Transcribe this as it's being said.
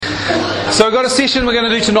So we've got a session we're going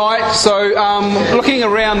to do tonight. So looking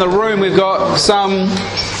around the room, we've got some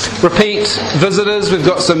repeat visitors. We've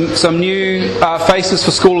got some new faces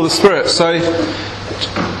for School of the Spirit. So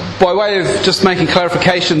by way of just making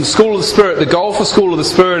clarification, School of the Spirit, the goal for School of the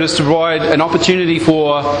Spirit is to provide an opportunity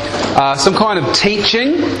for some kind of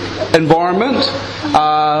teaching environment,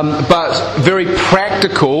 but very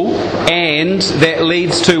practical, and that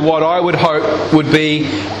leads to what I would hope would be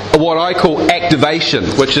what I call activation,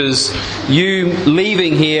 which is you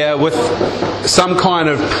leaving here with some kind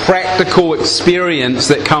of practical experience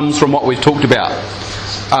that comes from what we've talked about.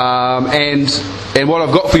 And what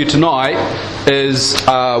I've got for you tonight is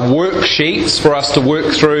worksheets for us to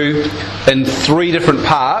work through in 3 different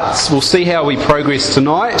parts. We'll see how we progress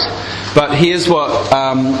tonight, but here's what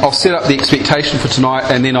I'll set up the expectation for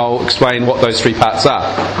tonight, and then I'll explain what those 3 parts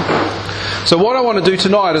are. So what I want to do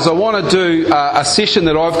tonight is I want to do a session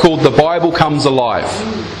that I've called The Bible Comes Alive.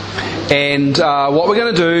 And what we're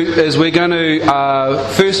going to do is we're going to,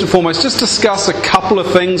 first and foremost, just discuss a couple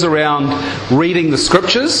of things around reading the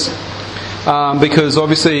Scriptures. Because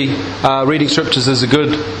obviously reading Scriptures is a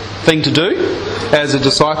good thing to do as a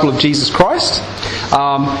disciple of Jesus Christ.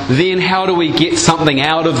 Then how do we get something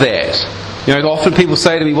out of that? You know, often people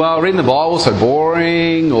say to me, well, reading the Bible is so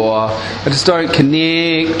boring, or I just don't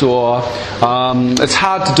connect, or it's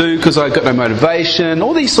hard to do because I've got no motivation.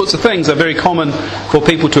 All these sorts of things are very common for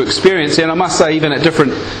people to experience, and I must say even at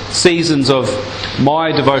different seasons of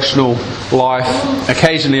my devotional life,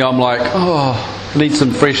 occasionally I'm like, I need some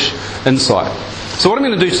fresh insight. So what I'm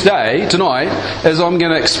going to do tonight, is I'm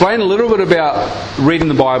going to explain a little bit about reading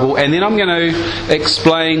the Bible, and then I'm going to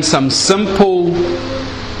explain some simple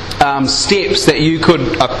steps that you could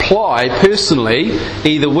apply personally,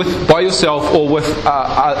 either by yourself or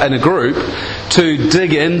in a group, to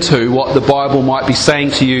dig into what the Bible might be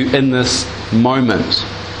saying to you in this moment.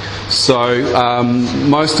 So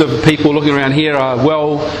most of the people looking around here are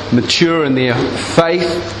well mature in their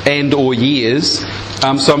faith and or years.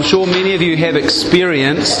 So I'm sure many of you have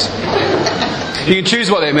experienced. You can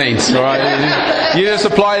choose what that means, all right? You just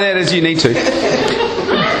apply that as you need to.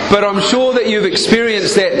 But I'm sure that you've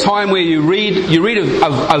experienced that time where you read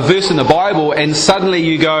a verse in the Bible and suddenly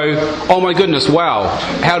you go, oh my goodness, wow,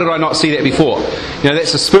 how did I not see that before? You know,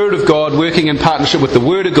 that's the Spirit of God working in partnership with the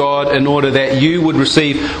Word of God in order that you would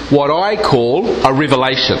receive what I call a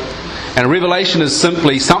revelation. And a revelation is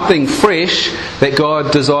simply something fresh that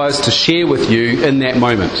God desires to share with you in that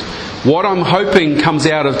moment. What I'm hoping comes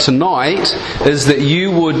out of tonight is that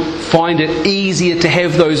you would find it easier to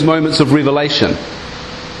have those moments of revelation.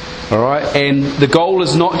 Alright, and the goal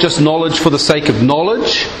is not just knowledge for the sake of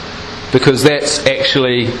knowledge, because that's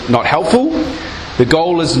actually not helpful. The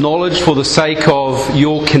goal is knowledge for the sake of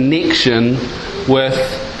your connection with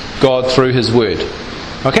God through His Word.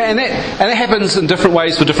 Okay, and that happens in different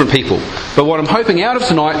ways for different people. But what I'm hoping out of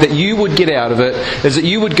tonight that you would get out of it is that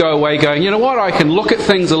you would go away going, you know what, I can look at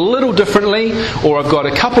things a little differently, or I've got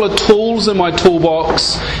a couple of tools in my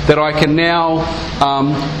toolbox that I can now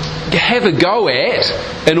have a go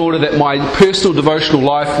at in order that my personal devotional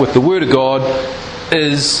life with the Word of God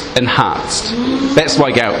is enhanced. That's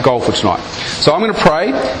my goal for tonight. So I'm going to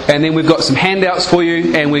pray, and then we've got some handouts for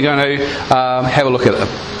you, and we're going to have a look at them.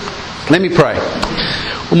 Let me pray.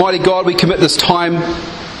 Almighty God, we commit this time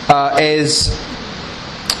as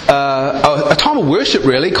a time of worship,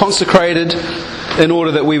 really, consecrated in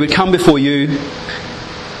order that we would come before you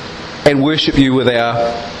and worship you with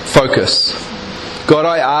our focus. God,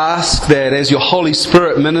 I ask that as your Holy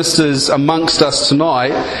Spirit ministers amongst us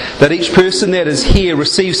tonight, that each person that is here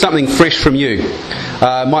receives something fresh from you.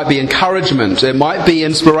 It might be encouragement, it might be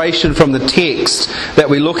inspiration from the text that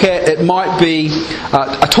we look at, it might be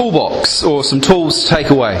a toolbox or some tools to take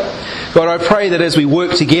away. God, I pray that as we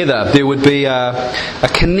work together, there would be a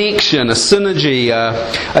connection, a synergy,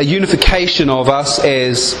 a unification of us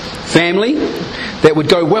as family that would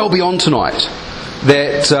go well beyond tonight.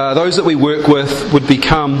 That those that we work with would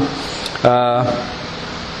become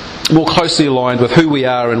more closely aligned with who we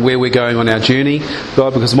are and where we're going on our journey,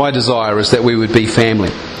 God, because my desire is that we would be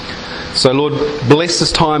family. So Lord, bless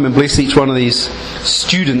this time and bless each one of these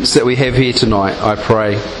students that we have here tonight, I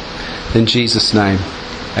pray. In Jesus' name,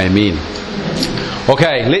 amen.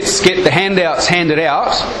 Okay, let's get the handouts handed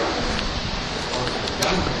out.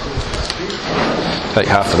 Take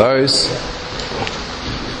half of those.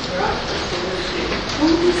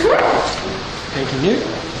 Thank you.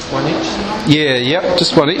 1 each? Yep,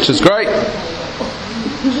 just 1 each is great.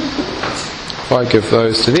 If I give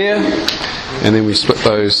those to there, and then we split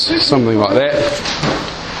those, something like that.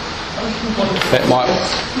 That might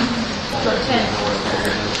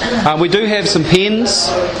We do have some pens.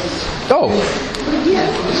 Oh.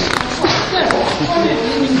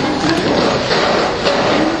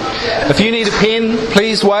 If you need a pen,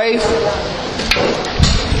 please wave.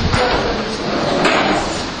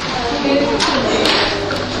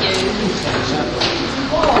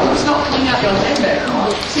 It's not coming up your handbag.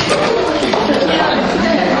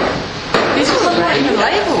 This is not even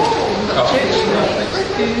labelled.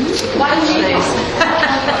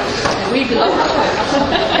 We belong.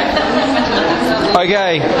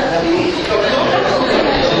 Okay.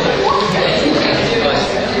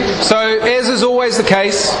 So, as is always the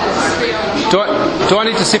case, do I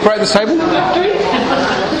need to separate this table?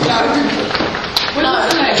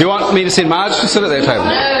 Do you want me to send Marge to sit at that table?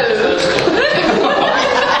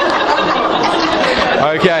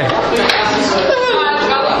 Okay.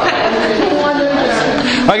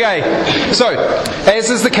 Okay, so, as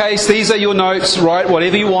is the case, these are your notes, write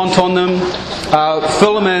whatever you want on them,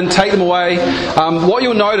 fill them in, take them away. What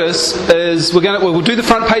you'll notice is we'll do the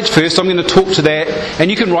front page first. I'm going to talk to that, and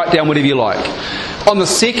you can write down whatever you like. On the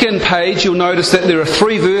second page, you'll notice that there are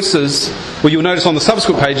 3 verses, well, you'll notice on the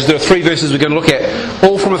subsequent pages there are 3 verses we're going to look at,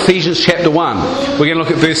 all from Ephesians chapter 1. We're going to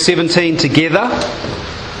look at verse 17 together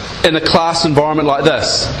in a class environment like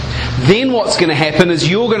this. Then what's going to happen is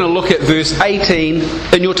you're going to look at verse 18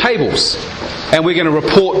 in your tables. And we're going to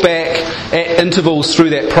report back at intervals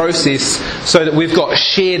through that process so that we've got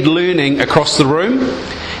shared learning across the room.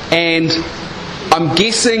 And I'm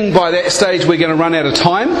guessing by that stage we're going to run out of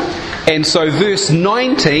time. And so verse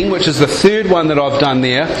 19, which is the third one that I've done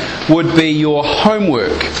there, would be your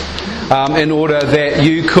homework. In order that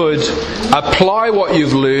you could apply what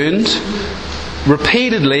you've learned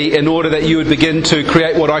repeatedly in order that you would begin to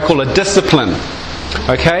create what I call a discipline.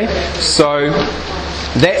 Okay? So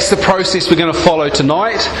that's the process we're going to follow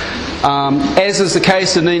tonight. As is the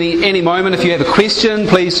case in any moment, if you have a question,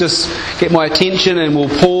 please just get my attention and we'll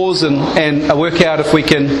pause and work out if we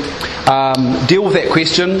can deal with that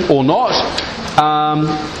question or not.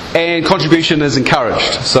 And contribution is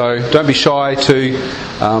encouraged. So don't be shy to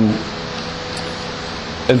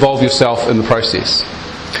involve yourself in the process.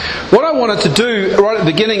 What I wanted to do right at the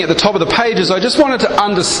beginning, at the top of the page, is I just wanted to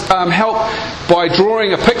help by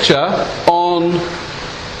drawing a picture on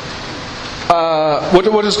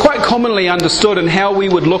what is quite commonly understood in how we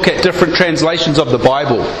would look at different translations of the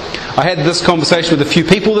Bible. I had this conversation with a few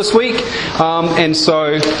people this week, and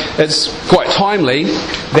so it's quite timely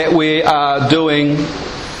that we are doing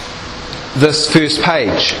this first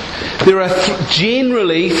page. There are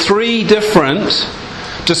generally 3 different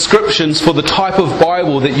descriptions for the type of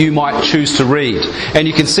Bible that you might choose to read. And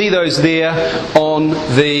you can see those there on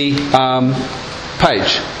the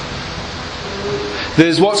page.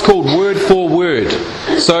 There's what's called word for word.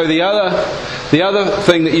 So the other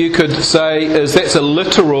thing that you could say is that's a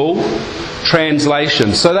literal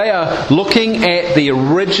translation. So they are looking at the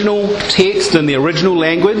original text in the original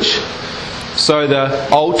language. So the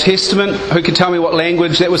Old Testament, who can tell me what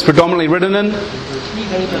language that was predominantly written in?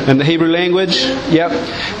 In the Hebrew language, yep.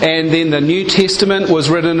 And then the New Testament was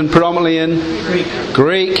written predominantly in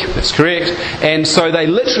Greek, that's correct. And so they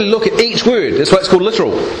literally look at each word, that's why it's called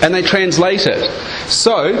literal, and they translate it.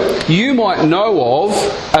 So you might know of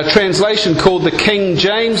a translation called the King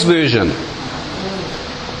James Version,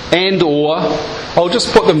 and or I'll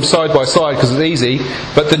just put them side by side because it's easy,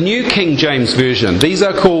 but the New King James Version. These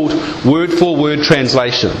are called word for word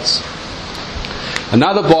translations.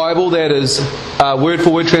 Another Bible that is word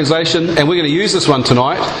for word translation, and we're going to use this one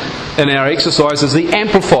tonight in our exercise, is the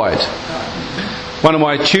Amplified. One of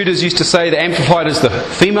my tutors used to say the Amplified is the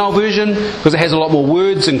female version because it has a lot more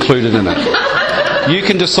words included in it. You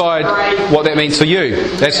can decide what that means for you.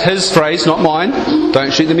 That's his phrase, not mine.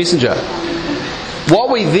 Don't shoot the messenger. What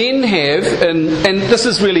we then have, and this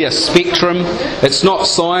is really a spectrum, it's not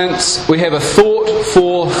science, we have a thought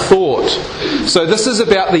for thought. So this is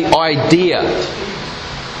about the idea.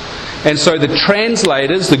 And so the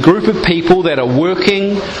translators, the group of people that are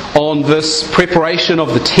working on this preparation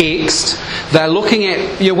of the text, they're looking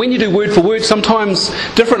at, when you do word for word, sometimes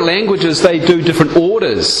different languages, they do different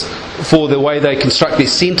orders for the way they construct their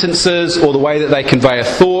sentences or the way that they convey a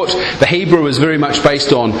thought. The Hebrew is very much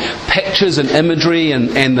based on pictures and imagery and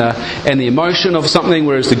the emotion of something,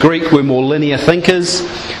 whereas the Greek were more linear thinkers.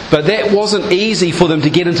 But that wasn't easy for them to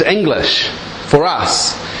get into English for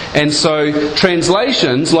us. And so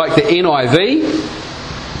translations like the NIV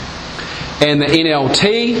and the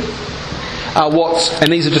NLT are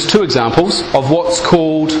and these are just 2 examples of what's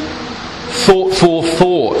called thought for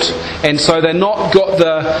thought. thought, and so they're not got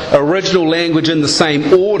the original language in the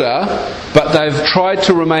same order, but they've tried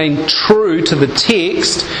to remain true to the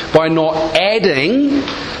text by not adding,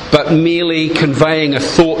 but merely conveying a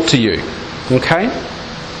thought to you. Okay?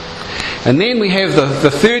 And then we have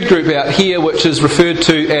the third group out here, which is referred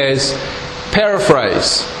to as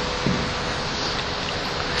paraphrase.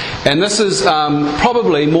 And this is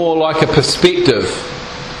probably more like a perspective.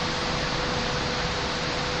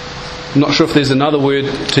 I'm not sure if there's another word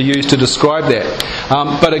to use to describe that.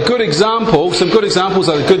 But a good example, some good examples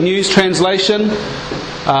are the Good News Translation,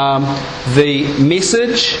 the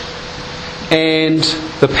Message, and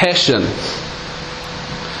the Passion.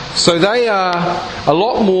 So they are a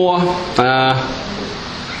lot more,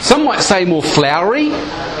 some might say more flowery.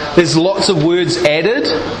 There's lots of words added.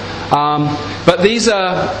 But these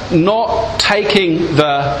are not taking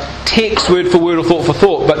the text word for word or thought for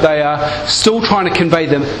thought, but they are still trying to convey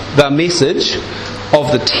the message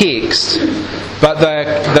of the text. But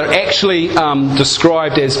they're actually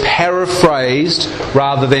described as paraphrased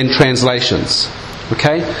rather than translations.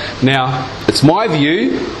 Okay? Now, it's my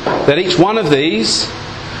view that each one of these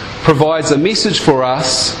provides a message for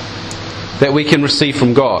us that we can receive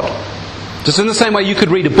from God. Just in the same way you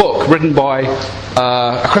could read a book written by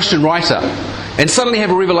a Christian writer and suddenly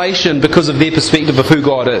have a revelation because of their perspective of who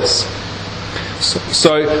God is.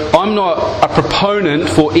 So I'm not a proponent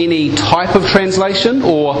for any type of translation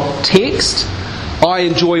or text. I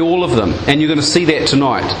enjoy all of them, and you're going to see that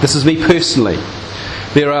tonight. This is me personally.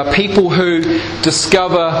 There are people who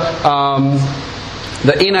discover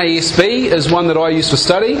the NASB is one that I use for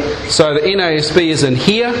study. So the NASB is in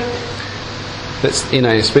here. That's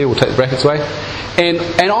NASB, we'll take the brackets away.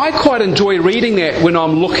 And I quite enjoy reading that when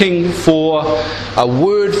I'm looking for a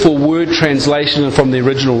word-for-word translation from the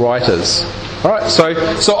original writers. Alright,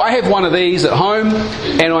 so I have one of these at home,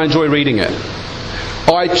 and I enjoy reading it.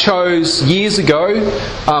 I chose, years ago,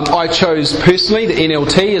 I chose personally the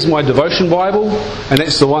NLT as my devotion Bible, and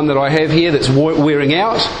that's the one that I have here that's wearing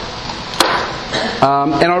out.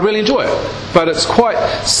 And I really enjoy it. But it's quite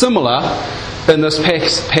similar in this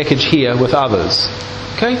package here with others.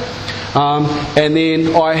 Okay? And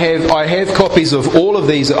then I have copies of all of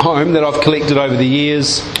these at home that I've collected over the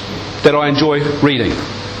years that I enjoy reading.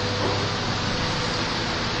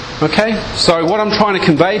 Okay? So what I'm trying to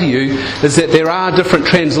convey to you is that there are different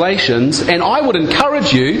translations, and I would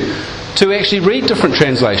encourage you to actually read different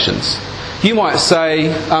translations. You might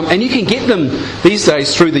say, and you can get them these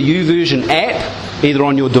days through the YouVersion app, either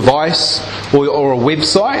on your device or a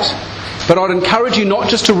website. But I'd encourage you not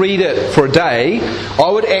just to read it for a day. I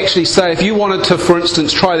would actually say, if you wanted to, for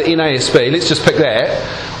instance, try the NASB, let's just pick that.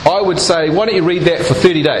 I would say, why don't you read that for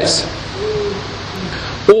 30 days?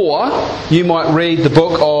 Or you might read the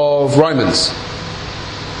book of Romans.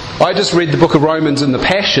 I just read the book of Romans in the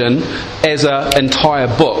Passion as an entire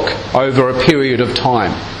book over a period of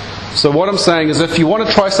time. So what I'm saying is, if you want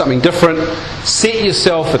to try something different, set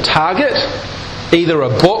yourself a target, either a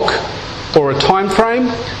book or a time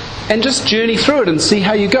frame, and just journey through it and see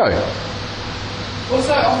how you go.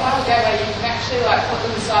 Also, on Bible Gateway, you can actually put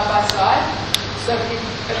them side by side. So if you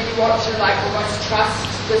want to almost trust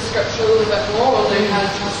the scripture a little bit more, or learn how to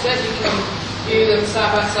trust it, you can view them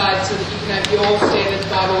side by side so that you can have your standard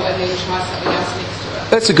Bible and then try something else next to it.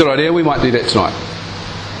 That's a good idea. We might do that tonight.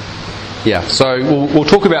 Yeah, so we'll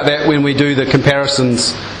talk about that when we do the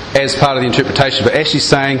comparisons as part of the interpretation. But Ashley's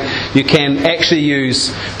saying you can actually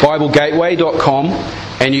use BibleGateway.com,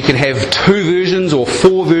 and you can have 2 versions or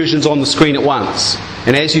 4 versions on the screen at once.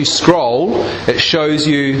 And as you scroll, it shows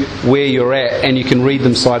you where you're at, and you can read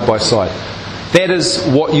them side by side. That is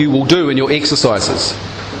what you will do in your exercises.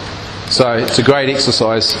 So it's a great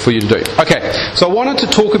exercise for you to do. Okay, so I wanted to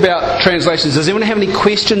talk about translations. Does anyone have any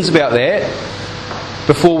questions about that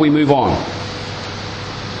before we move on?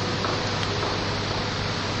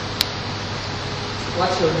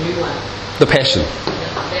 What's your new one? The Passion.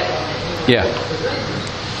 Yeah.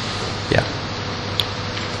 Yeah.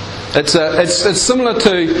 It's similar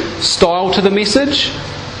to style to the Message.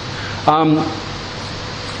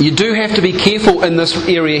 You do have to be careful in this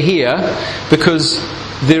area here, because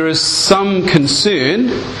there is some concern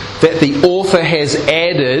that the author has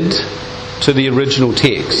added to the original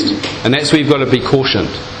text, and that's where you've got to be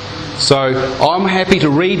cautioned. So I'm happy to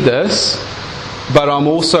read this, but I'm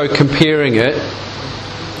also comparing it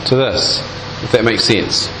to this, if that makes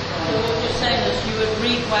sense. So what you're saying is you would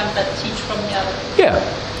read one but teach from the other. Yeah.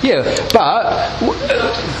 But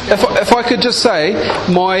if I could just say,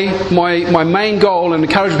 my main goal in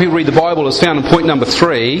encouraging people to read the Bible is found in point number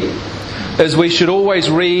 3, is we should always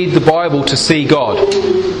read the Bible to see God.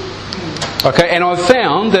 Okay, and I've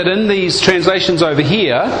found that in these translations over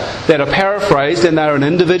here that are paraphrased and they're an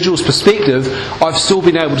individual's perspective, I've still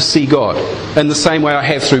been able to see God in the same way I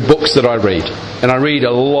have through books that I read. And I read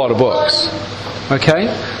a lot of books. Okay?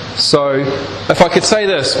 So, if I could say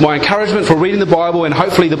this, my encouragement for reading the Bible and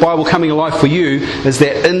hopefully the Bible coming alive for you is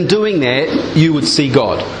that in doing that, you would see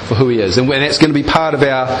God for who He is. And that's going to be part of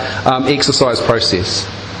our exercise process.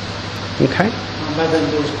 Okay? My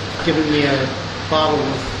mother-in-law's given me a Bible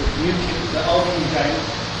with the Old King James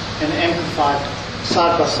and Amplified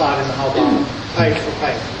side by side in the whole Bible, page for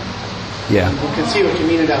page. Yeah. And you can see what you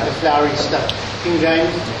mean about the flowery stuff. King James,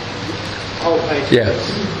 whole page. Yeah.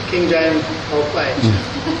 King James, whole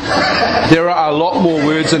page. There are a lot more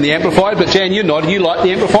words in the Amplified, but Jan, you nodded. You like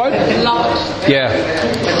the Amplified? Love it. Yeah.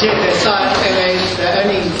 But yet they're side, and they're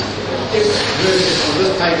only verses on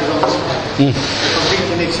this page and on this page. They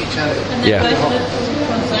completely next to each other. And Yeah. the translation.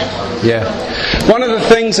 Yeah. One of the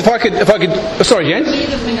things, if I could, sorry, Jan? The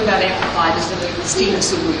other thing about Amplified is that it extends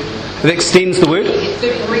the word. It extends the word?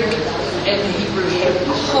 The Greek and the Hebrew have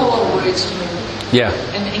a whole lot of words to them. Yeah.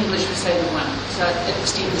 In the English we say the one. So it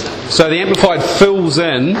extends it. So the Amplified fills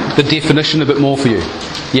in the definition a bit more for you.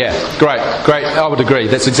 Yeah, great. I would agree.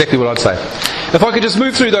 That's exactly what I'd say. If I could just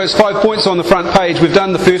move through those 5 points on the front page. We've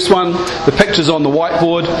done the first one, the pictures on the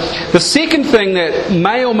whiteboard. The second thing that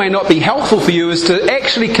may or may not be helpful for you is to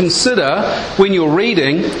actually consider, when you're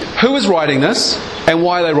reading, who is writing this and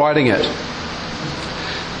why they're writing it.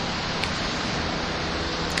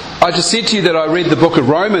 I just said to you that I read the book of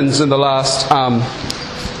Romans in the last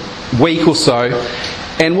week or so,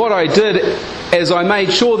 and what I did is I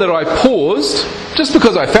made sure that I paused, just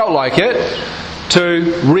because I felt like it,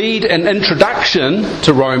 to read an introduction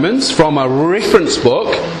to Romans from a reference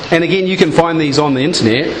book. And again, you can find these on the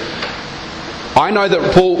internet. I know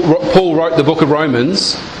that Paul wrote the book of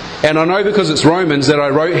Romans, and I know because it's Romans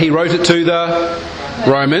that he wrote it to the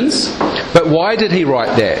Romans. But why did he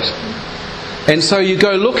write that? And so you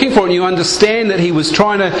go looking for it and you understand that he was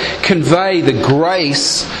trying to convey the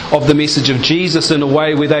grace of the message of Jesus in a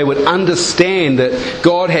way where they would understand that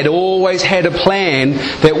God had always had a plan,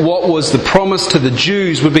 that what was the promise to the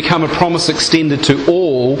Jews would become a promise extended to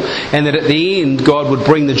all, and that at the end God would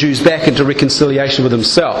bring the Jews back into reconciliation with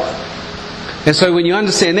Himself. And so when you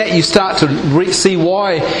understand that, you start to see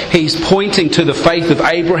why he's pointing to the faith of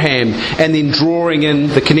Abraham and then drawing in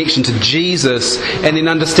the connection to Jesus, and then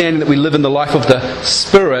understanding that we live in the life of the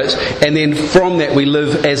Spirit, and then from that we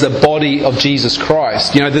live as a body of Jesus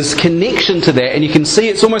Christ. You know, there's connection to that, and you can see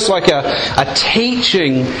it's almost like a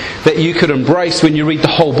teaching that you could embrace when you read the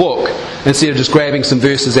whole book instead of just grabbing some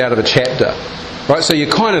verses out of a chapter. Right, so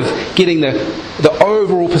you're kind of getting the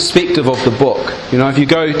overall perspective of the book. You know, if you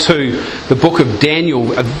go to the book of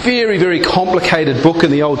Daniel, a very, very complicated book in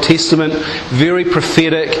the Old Testament, very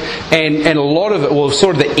prophetic, and a lot of it, well,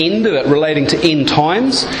 sort of the end of it relating to end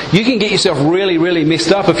times, you can get yourself really, really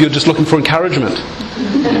messed up if you're just looking for encouragement.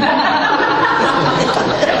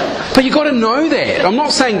 But you've got to know that. I'm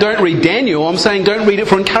not saying don't read Daniel, I'm saying don't read it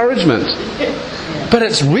for encouragement. But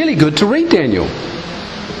it's really good to read Daniel.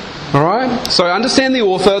 Alright, so understand the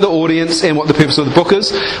author, the audience, and what the purpose of the book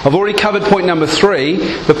is. I've already covered point number 3.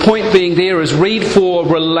 The point being there is read for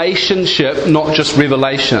relationship, not just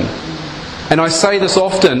revelation. And I say this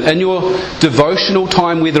often, in your devotional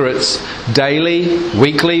time, whether it's daily,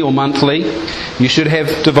 weekly or monthly, you should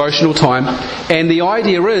have devotional time. And the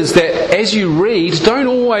idea is that as you read, don't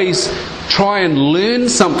always try and learn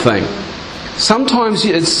something. Sometimes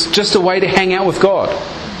it's just a way to hang out with God.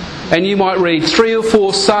 And you might read 3 or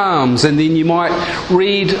 4 Psalms, and then you might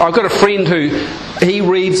read... I've got a friend he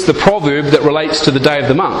reads the proverb that relates to the day of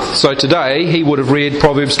the month. So today he would have read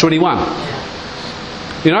Proverbs 21.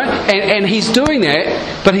 You know, and he's doing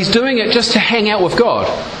that, but he's doing it just to hang out with God.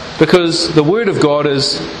 Because the Word of God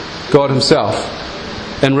is God Himself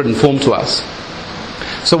in written form to us.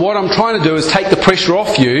 So what I'm trying to do is take the pressure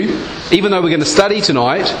off you. Even though we're going to study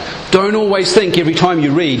tonight, don't always think every time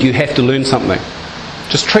you read you have to learn something.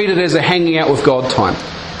 Just treat it as a hanging out with God time.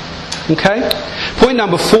 Okay? Point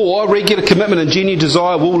number 4, regular commitment and genuine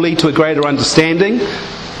desire will lead to a greater understanding.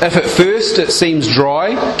 If at first it seems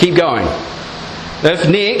dry, keep going. If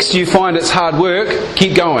next you find it's hard work,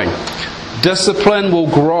 keep going. Discipline will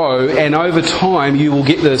grow, and over time you will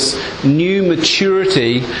get this new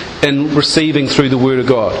maturity in receiving through the Word of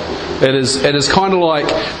God. It is kind of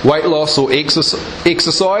like weight loss or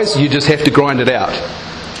exercise. You just have to grind it out.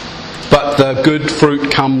 But the good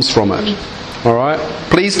fruit comes from it. Alright?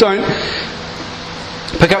 Please don't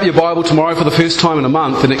Pick up your Bible tomorrow for the first time in a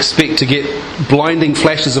month and expect to get blinding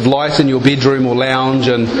flashes of light in your bedroom or lounge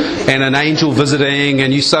and an angel visiting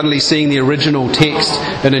and you suddenly seeing the original text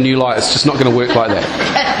in a new light. It's just not going to work like that.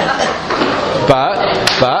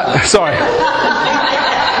 But, sorry.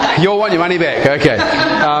 You'll want your money back, okay.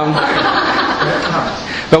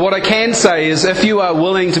 But what I can say is if you are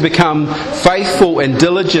willing to become faithful and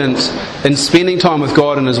diligent in spending time with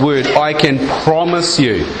God and His Word, I can promise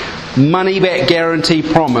you, money back guarantee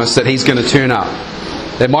promise that He's going to turn up.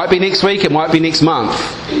 It might be next week, it might be next month.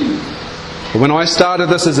 But when I started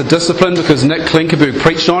this as a discipline, because Nick Klinkerberg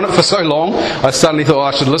preached on it for so long, I suddenly thought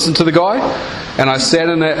I should listen to the guy. And I sat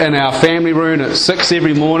in our family room at 6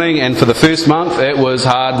 every morning, and for the first month it was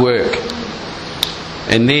hard work.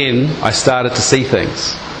 And then I started to see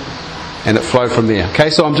things. And it flowed from there. Okay,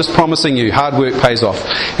 so I'm just promising you, hard work pays off.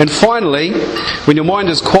 And finally, when your mind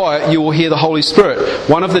is quiet, you will hear the Holy Spirit.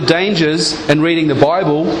 One of the dangers in reading the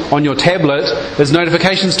Bible on your tablet is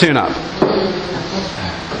notifications turn up.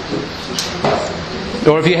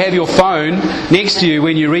 Or if you have your phone next to you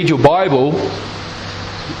when you read your Bible,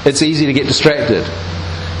 it's easy to get distracted.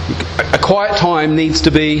 A quiet time needs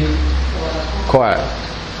to be quiet.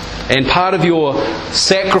 And part of your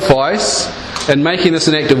sacrifice in making this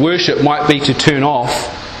an act of worship might be to turn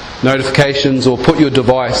off notifications or put your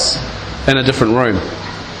device in a different room.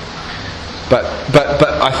 But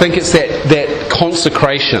I think it's that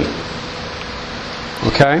consecration.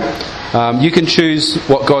 Okay? You can choose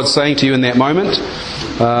what God's saying to you in that moment.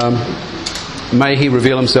 May He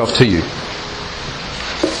reveal Himself to you.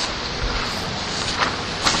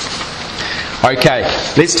 Okay,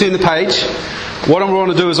 let's turn the page. What I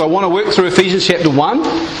want to do is I want to work through Ephesians chapter 1,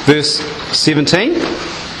 verse 17,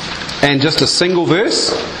 and just a single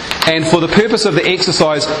verse. And for the purpose of the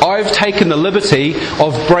exercise, I've taken the liberty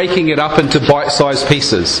of breaking it up into bite-sized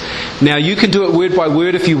pieces. Now, you can do it word by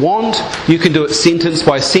word if you want. You can do it sentence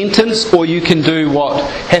by sentence, or you can do what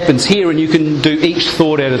happens here, and you can do each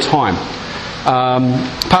thought at a time.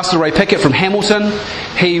 Pastor Ray Pickett from Hamilton,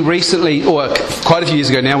 he recently, or quite a few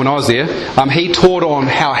years ago now when I was there, he taught on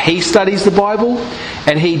how he studies the Bible,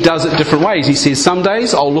 and he does it different ways. He says, some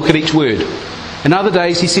days I'll look at each word. And other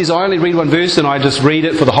days he says, I only read one verse and I just read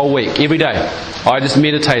it for the whole week, every day. I just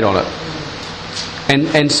meditate on it.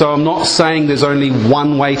 And so I'm not saying there's only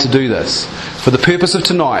one way to do this. For the purpose of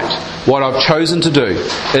tonight, what I've chosen to do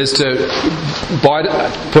is to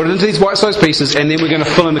put it into these bite-sized pieces, and then we're going to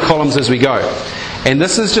fill in the columns as we go. And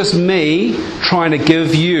this is just me trying to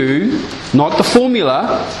give you, not the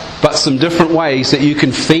formula, but some different ways that you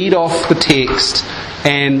can feed off the text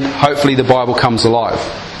and hopefully the Bible comes alive.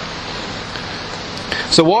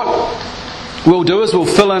 So what we'll do is we'll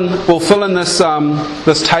fill in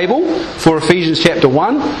this table for Ephesians chapter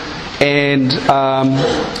 1, and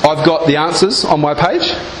I've got the answers on my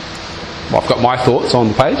page. I've got my thoughts on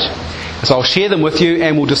the page. So I'll share them with you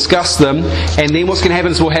and we'll discuss them, and then what's going to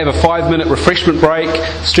happen is we'll have a 5-minute refreshment break,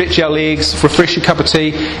 stretch our legs, refresh a cup of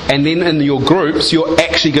tea, and then in your groups you're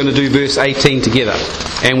actually going to do verse 18 together,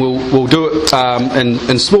 and we'll do it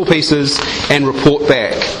in small pieces and report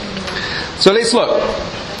back. So let's look.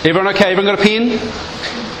 Everyone okay? Everyone got a pen?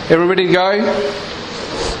 Everyone ready to go?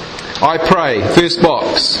 I pray. First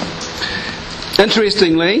box.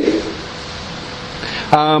 Interestingly,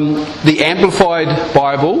 the Amplified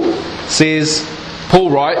Bible says, Paul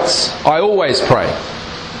writes, I always pray.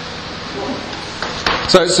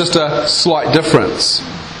 So it's just a slight difference.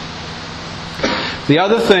 The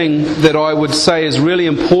other thing that I would say is really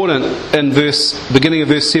important in beginning of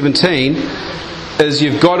verse 17 is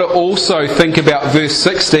you've got to also think about verse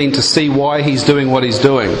 16 to see why he's doing what he's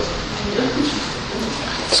doing.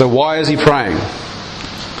 So why is he praying?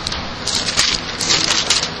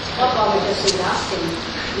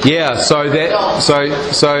 Yeah, so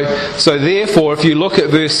therefore, if you look at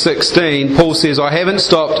verse 16, Paul says, I haven't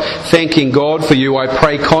stopped thanking God for you, I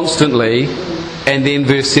pray constantly, and then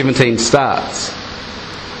verse 17 starts.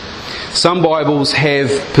 Some Bibles have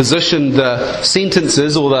positioned the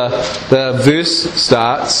sentences or the verse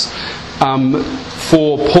starts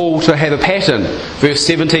for Paul to have a pattern. Verse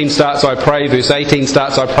 17 starts, I pray. Verse 18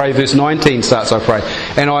 starts, I pray. Verse 19 starts, I pray.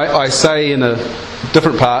 And I say in a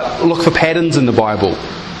different part, look for patterns in the Bible.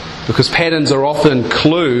 Because patterns are often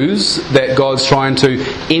clues that God's trying to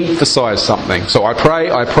emphasize something. So I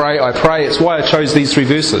pray, I pray, I pray. It's why I chose these 3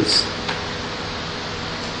 verses.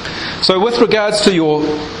 So with regards to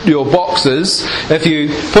your boxes, if you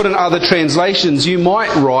put in other translations, you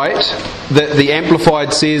might write that the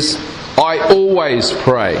Amplified says, I always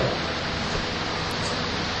pray.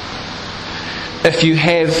 If you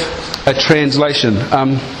have a translation,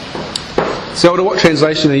 Zelda, what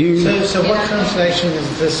translation are you? So what translation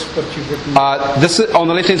is this, what you've written? This is, on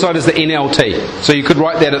the left-hand side is the NLT. So you could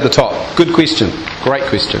write that at the top. Good question. Great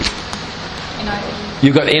question. NIV.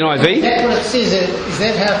 You've got NIV? Is that what it says? Is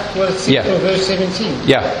that what it says Yeah. for verse 17?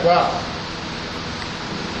 Yeah. Wow.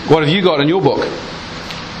 What have you got in your book?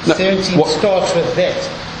 No, 17 what- starts with that.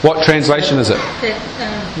 What translation is it?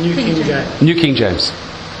 New King James. New King James.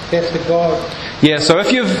 That's the God. Yeah, so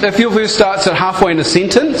if your verse starts at halfway in a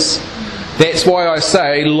sentence, that's why I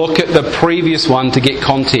say look at the previous one to get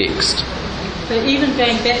context. But even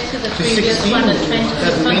going back to the To previous 16 one, it changed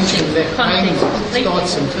doesn't the mention that context payment completely.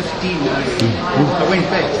 starts in 15. I went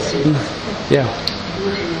back to see.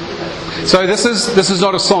 Yeah. So this is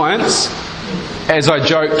not a science. As I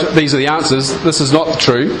joked, these are the answers. This is not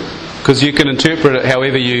true, because you can interpret it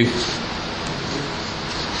however you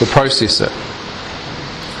will process it.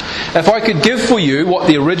 If I could give for you what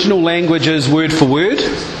the original language is word for word,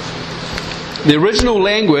 the original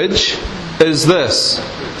language is this: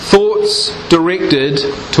 thoughts directed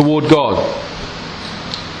toward God.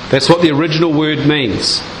 That's what the original word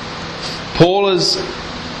means. Paul is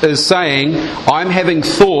saying, I'm having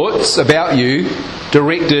thoughts about you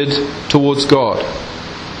directed towards God.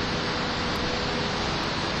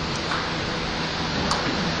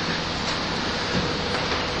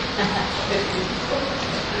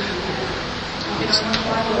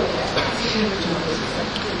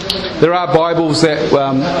 There are Bibles that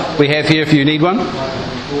we have here if you need one.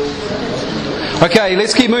 Okay,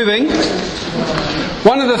 let's keep moving.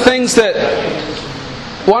 One of the things that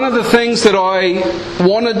I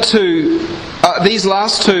wanted to, these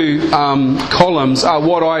last two columns are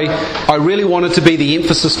what I really wanted to be the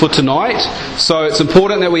emphasis for tonight. So it's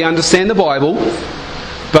important that we understand the Bible,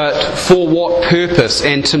 but for what purpose?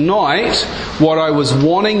 And tonight, what I was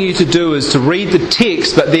wanting you to do is to read the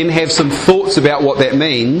text, but then have some thoughts about what that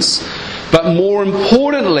means. But more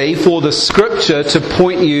importantly, for the Scripture to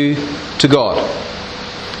point you to God.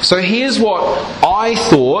 So here's what I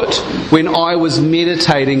thought when I was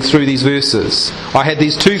meditating through these verses. I had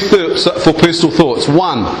these two thoughts for personal thoughts.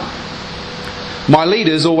 One, my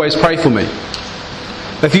leaders always pray for me.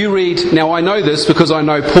 If you read, now I know this because I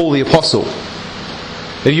know Paul the Apostle.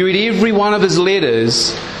 If you read every one of his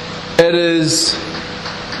letters, it is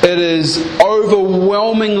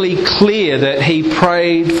overwhelmingly clear that he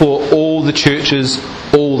prayed for all the churches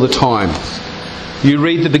all the time. You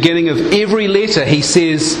read the beginning of every letter, he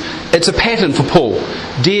says, it's a pattern for Paul.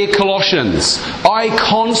 Dear Colossians, I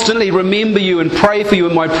constantly remember you and pray for you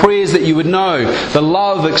in my prayers that you would know the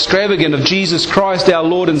love extravagant of Jesus Christ, our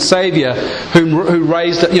Lord and Saviour, who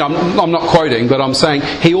raised, I'm not quoting, but I'm saying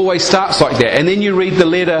he always starts like that. And then you read the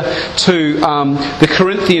letter to the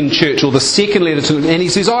Corinthian church, or the second letter to them, and he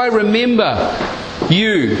says, I remember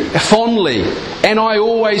you fondly, and I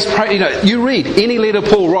always pray. You read any letter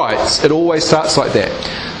Paul writes, it always starts like that.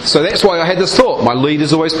 So that's why I had this thought. My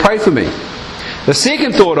leaders always pray for me. The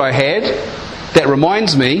second thought I had, that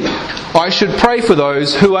reminds me, I should pray for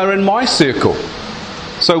those who are in my circle.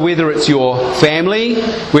 So whether it's your family,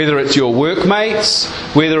 whether it's your workmates,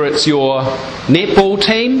 whether it's your netball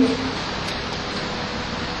team,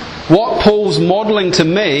 what Paul's modelling to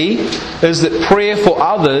me is that prayer for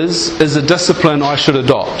others is a discipline I should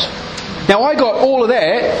adopt. Now I got all of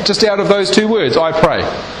that just out of those two words, I pray.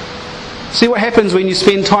 See what happens when you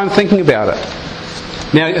spend time thinking about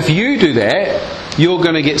it. Now if you do that, you're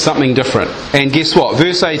going to get something different. And guess what?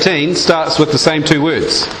 Verse 18 starts with the same two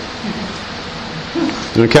words.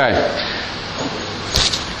 Okay.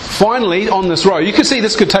 Finally, on this row, you can see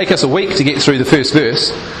this could take us a week to get through the first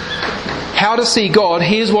verse. How to see God,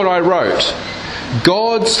 here's what I wrote.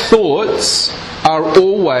 God's thoughts are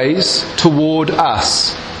always toward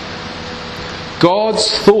us. God's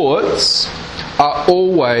thoughts are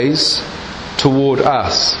always toward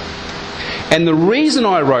us. And the reason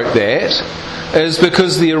I wrote that is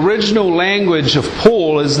because the original language of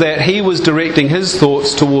Paul is that he was directing his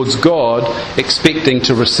thoughts towards God, expecting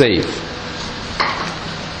to receive.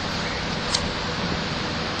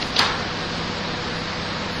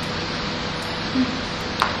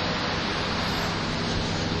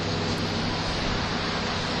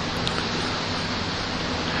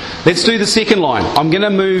 Let's do the second line. I'm going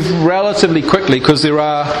to move relatively quickly because there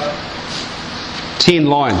are 10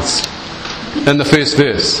 lines in the first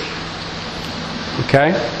verse.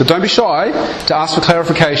 Okay? But don't be shy to ask for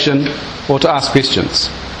clarification or to ask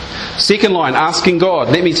questions. Second line, asking God.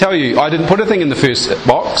 Let me tell you, I didn't put a thing in the first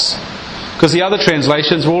box because the other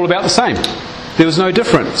translations were all about the same. There was no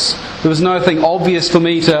difference. There was nothing obvious for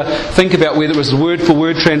me to think about, whether it was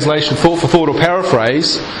word-for-word translation, thought-for-thought, or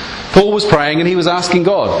paraphrase. Paul was praying and he was asking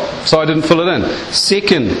God, so I didn't fill it in.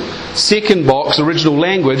 Second box, original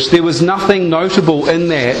language, there was nothing notable in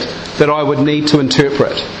that I would need to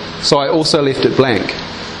interpret. So I also left it blank.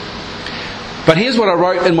 But here's what I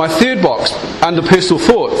wrote in my third box, under personal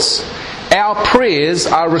thoughts. Our prayers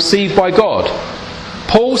are received by God.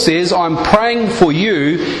 Paul says, I'm praying for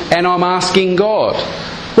you and I'm asking God.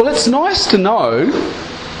 Well, it's nice to know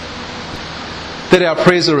that our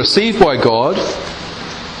prayers are received by God.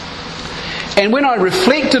 And when I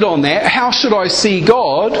reflected on that, how should I see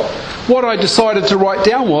God? What I decided to write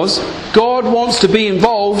down was, God wants to be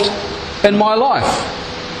involved in my life.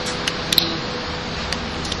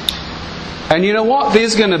 And you know what?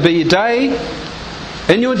 There's going to be a day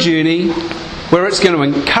in your journey where it's going to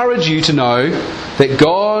encourage you to know that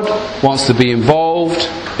God wants to be involved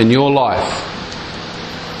in your life.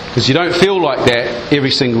 Because you don't feel like that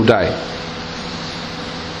every single day.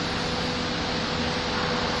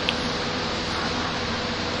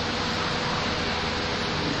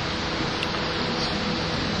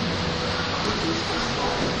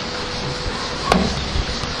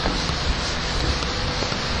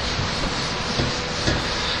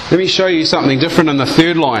 Let me show you something different in the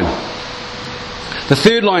third line. The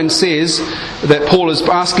third line says that Paul is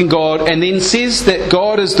asking God, and then says that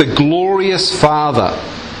God is the glorious Father.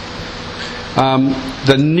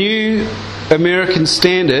 The New American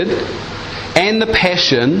Standard and the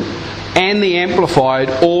Passion and the Amplified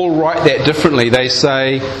all write that differently. They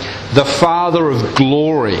say, the Father of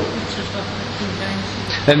glory.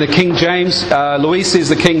 And the King James, Louise says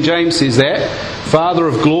the King James says that, Father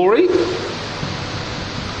of glory.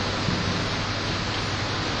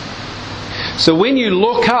 So when you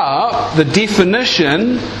look up the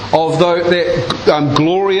definition of that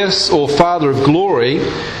glorious or Father of glory,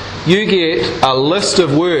 you get a list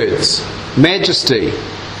of words. Majesty,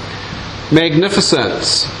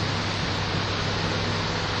 magnificence,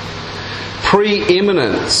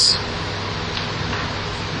 preeminence,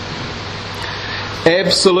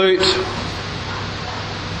 absolute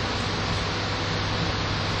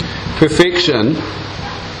perfection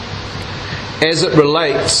as it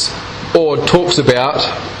relates or talks about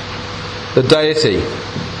the deity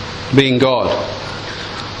being God.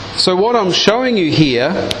 So what I'm showing you here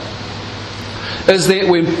is that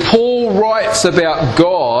when Paul writes about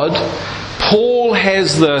God, Paul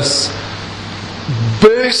has this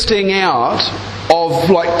bursting out of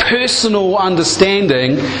personal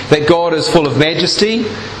understanding that God is full of majesty,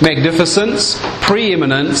 magnificence,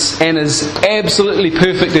 preeminence, and is absolutely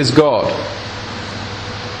perfect as God.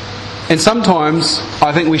 And sometimes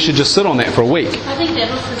I think we should just sit on that for a week. I think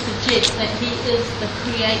that also suggests that he is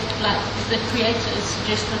the creator is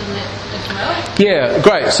suggested in that as well. Yeah,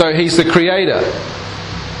 great. So he's the creator.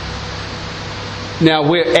 Now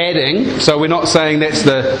we're adding, so we're not saying that's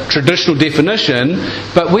the traditional definition,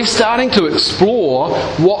 but we're starting to explore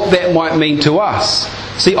what that might mean to us.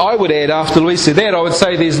 See, I would add, after Louise said that, I would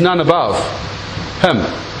say there's none above him.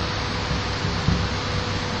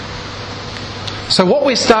 So what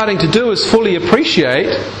we're starting to do is fully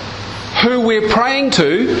appreciate who we're praying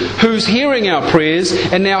to, who's hearing our prayers,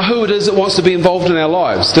 and now who it is that wants to be involved in our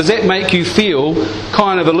lives. Does that make you feel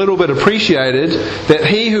kind of a little bit appreciated that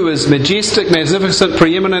he who is majestic, magnificent,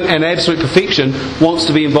 preeminent and absolute perfection wants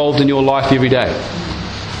to be involved in your life every day?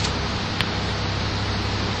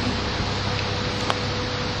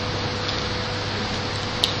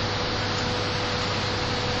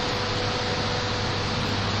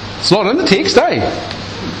 It's not in the text, eh?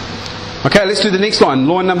 Okay, let's do the next line.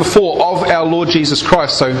 Line number 4, of our Lord Jesus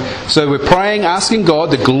Christ. So we're praying, asking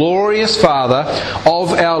God, the glorious Father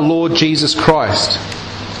of our Lord Jesus Christ.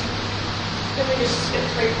 Can we just skip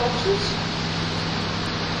 3 boxes?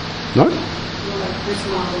 No?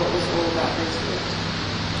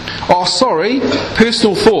 Oh, sorry.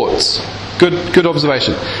 Personal thoughts. Good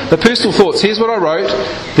observation. The personal thoughts. Here's what I wrote.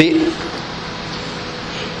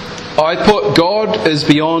 I put God is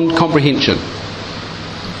beyond comprehension.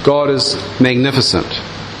 God is magnificent.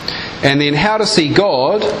 And then how to see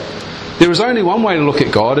God. There is only one way to look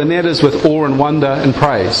at God, and that is with awe and wonder and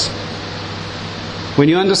praise. When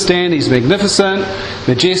you understand He's magnificent,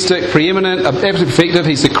 majestic, preeminent, absolutely perfective,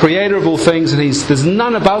 He's the creator of all things, and there's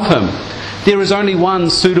none above Him. There is only one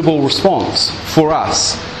suitable response for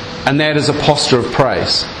us, and that is a posture of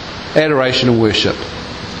praise, adoration and worship.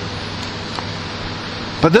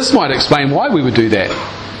 But this might explain why we would do that.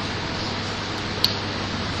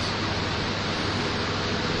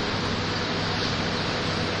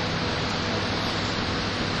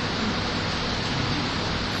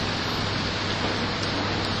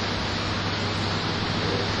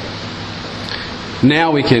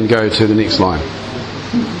 Now we can go to the next line.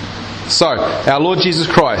 So, our Lord Jesus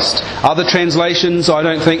Christ. Other translations, I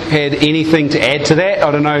don't think, had anything to add to that.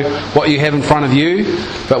 I don't know what you have in front of you,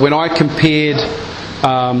 but when I compared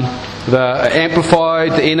the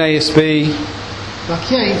Amplified, the NASB... Like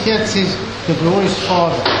here it says, the glorious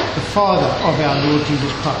Father, the Father of our Lord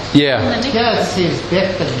Jesus Christ. Yeah. Here it says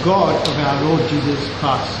that the God of our Lord Jesus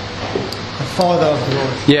Christ, the Father of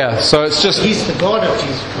glory. Yeah, so it's just... He's the God of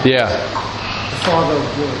Jesus Christ. Yeah. The Father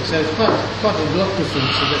of glory. So it's quite a lot of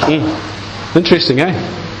difference. Interesting, eh?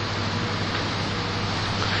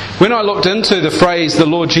 When I looked into the phrase, the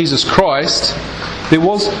Lord Jesus Christ, there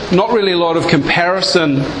was not really a lot of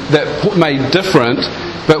comparison that made different,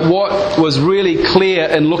 but what was really clear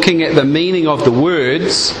in looking at the meaning of the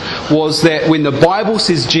words was that when the Bible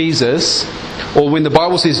says Jesus, or when the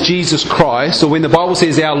Bible says Jesus Christ, or when the Bible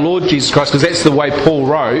says our Lord Jesus Christ, because that's the way Paul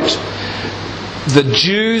wrote, the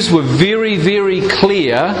Jews were very, very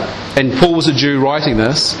clear, and Paul was a Jew writing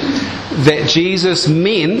this, that Jesus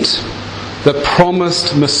meant the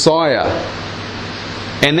promised Messiah.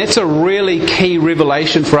 And that's a really key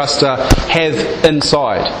revelation for us to have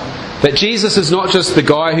inside. That Jesus is not just the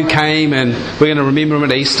guy who came and we're going to remember him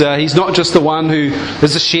at Easter. He's not just the one who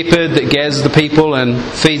is a shepherd that gathers the people and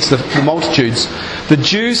feeds the multitudes. The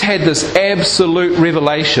Jews had this absolute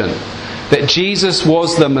revelation that Jesus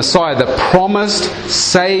was the Messiah, the promised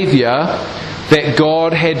Saviour that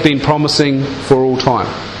God had been promising for all time,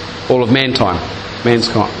 all of mankind. So what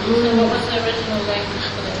was the original language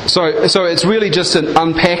for that? So it's really just an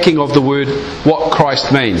unpacking of the word, what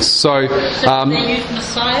Christ means. So they use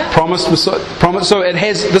Messiah? promised Messiah. So it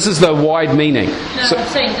has. This is the wide meaning. No, So, I'm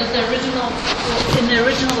saying, in the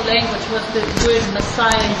original language, was the word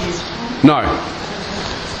Messiah used? no. Okay,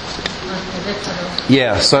 that's what I was...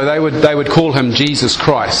 Yeah. So they would call him Jesus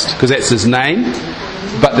Christ because that's his name.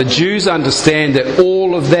 But the Jews understand that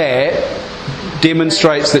all of that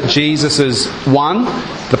demonstrates that Jesus is, one,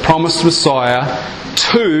 the promised Messiah,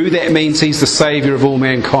 two, that means he's the Saviour of all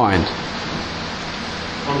mankind.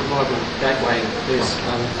 On the Bible Gateway, there's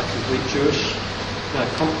a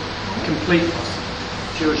complete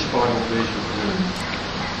Jewish Bible version.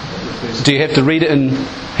 Do you have to read it in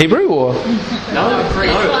Hebrew or? No, Greek.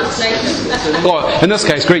 Oh, in this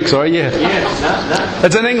case, Greek. Sorry, yeah. No.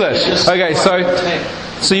 It's in English. Okay,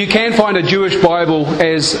 so you can find a Jewish Bible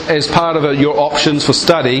as part of your options for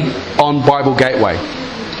study on Bible Gateway.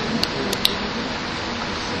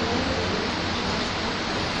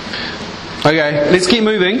 Okay, let's keep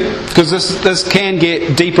moving because this can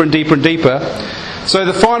get deeper and deeper and deeper. So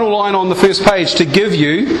the final line on the first page, to give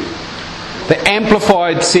you, the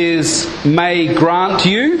Amplified says, may grant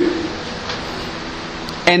you,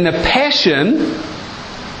 and the Passion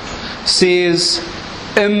says,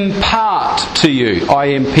 impart to you.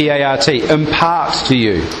 I-M-P-A-R-T, impart to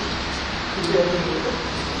you.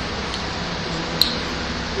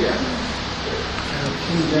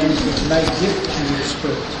 King James says, may give to you the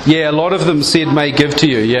Spirit. Yeah, a lot of them said may give to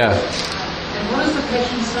you, yeah. And what does the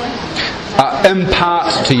Passion say?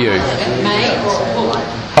 Impart to you. May or will?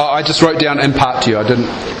 I just wrote down impart to you, I didn't.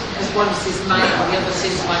 Because one says may and the other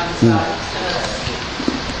says may.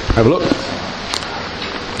 Have a look.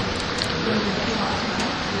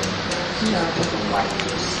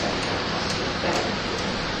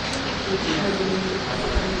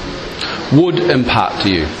 Would impart to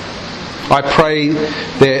you. I pray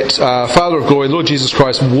that Father of Glory, Lord Jesus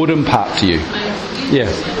Christ, would impart to you. Yeah.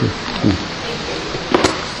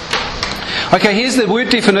 Okay, here's the word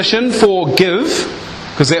definition for give,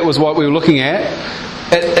 because that was what we were looking at.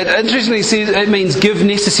 It interestingly says it means give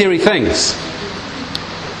necessary things.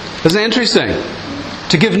 Isn't that interesting?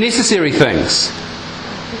 To give necessary things.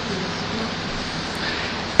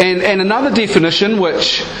 And another definition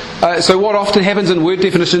which... so what often happens in word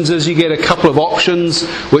definitions is you get a couple of options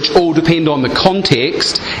which all depend on the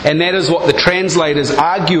context, and that is what the translators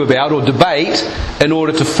argue about or debate in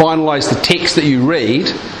order to finalise the text that you read.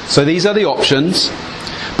 So these are the options.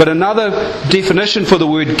 But another definition for the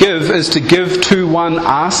word give is to give to one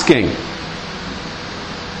asking.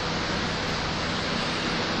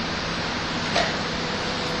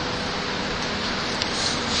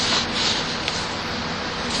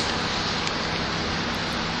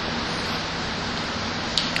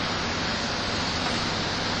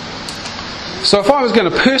 So if I was going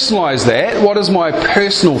to personalise that, what is my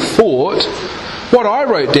personal thought? What I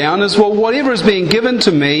wrote down is, well, whatever is being given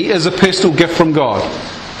to me is a personal gift from God.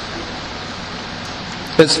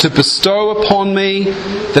 It's to bestow upon me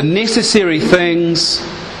the necessary things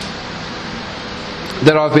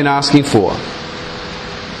that I've been asking for.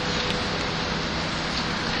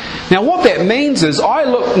 Now what that means is I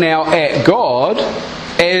look now at God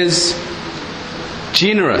as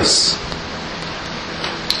generous.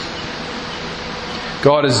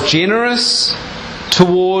 God is generous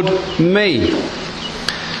toward me.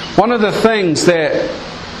 One of the things that,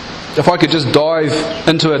 if I could just dive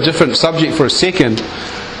into a different subject for a second,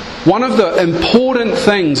 one of the important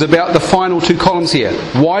things about the final two columns here,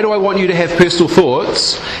 why do I want you to have personal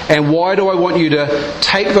thoughts, and why do I want you to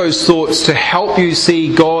take those thoughts to help you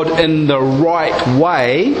see God in the right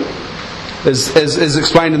way, is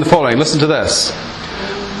explained in the following. Listen to this.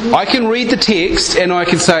 I can read the text and I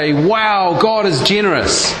can say, wow, God is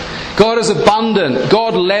generous. God is abundant.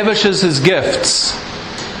 God lavishes His gifts.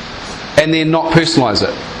 And then not personalise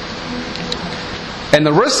it. And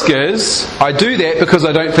the risk is, I do that because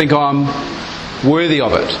I don't think I'm worthy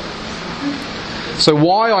of it. So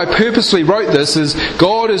why I purposely wrote this is,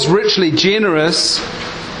 God is richly generous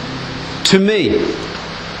to me.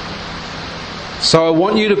 So I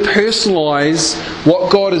want you to personalise what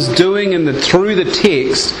God is doing through the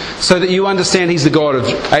text so that you understand He's the God of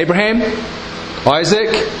Abraham, Isaac,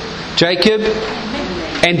 Jacob,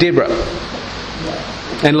 and Deborah,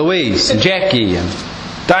 and Louise, and Jackie, and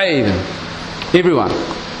Dave, and everyone.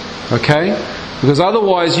 Okay? Because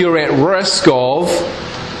otherwise you're at risk of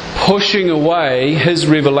pushing away His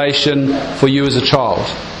revelation for you as a child.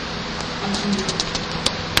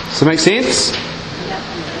 Does that make sense?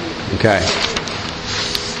 Okay.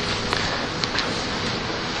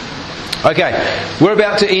 Okay, we're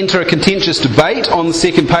about to enter a contentious debate on the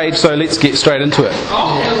second page, so let's get straight into it.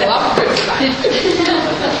 Oh, I love good debate.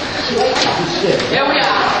 Here we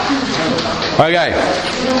are. Okay,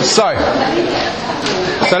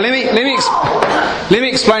 so let me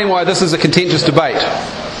explain why this is a contentious debate.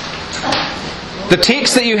 The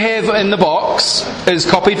text that you have in the box is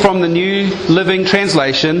copied from the New Living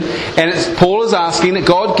Translation, and Paul is asking that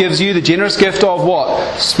God gives you the generous gift of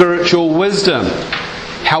what? Spiritual wisdom.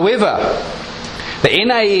 However, the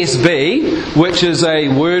NASB, which is a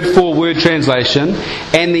word-for-word translation,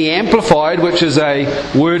 and the Amplified, which is a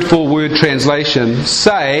word-for-word translation,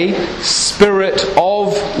 say spirit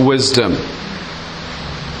of wisdom.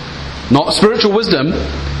 Not spiritual wisdom,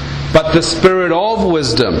 but the spirit of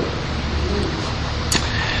wisdom.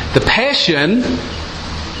 The Passion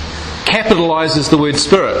capitalizes the word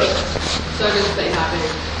spirit. So does the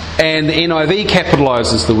NIV. And the NIV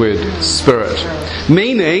capitalizes the word Spirit,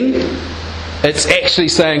 meaning it's actually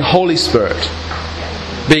saying Holy Spirit,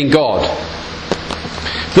 being God.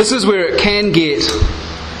 This is where it can get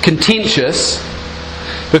contentious,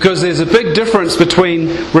 because there's a big difference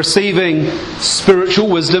between receiving spiritual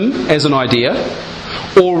wisdom as an idea,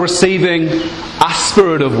 or receiving a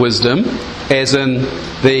spirit of wisdom, as in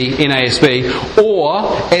the NASB,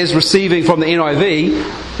 or as receiving from the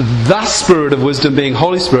NIV, the spirit of wisdom being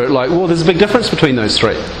Holy Spirit. Like, well, there's a big difference between those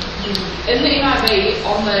three. In the NIV,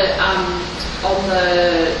 on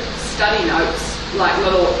the study notes, like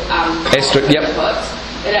little Asterisk, yep. books,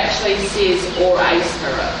 it actually says or a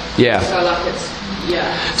spirit. Yeah. So like it's,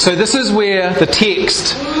 yeah. So this is where the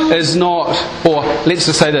text is not, or let's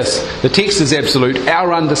just say this, the text is absolute.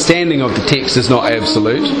 Our understanding of the text is not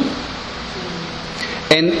absolute.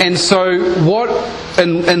 And so what,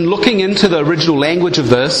 in looking into the original language of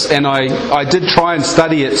this, and I did try and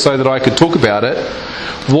study it so that I could talk about it,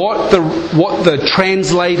 what the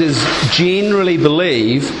translators generally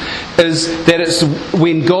believe is that it's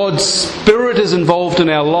when God's Spirit is involved in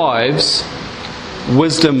our lives,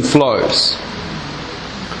 wisdom flows.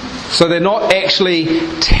 So they're not actually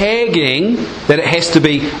tagging that it has to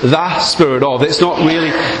be the Spirit of. That's not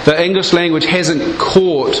really, the English language hasn't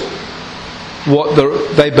caught what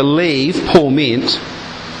they believe Paul meant.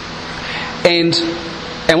 And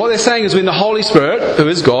what they're saying is when the Holy Spirit, who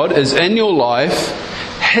is God, is in your life,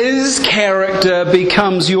 His character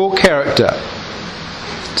becomes your character.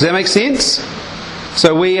 Does that make sense?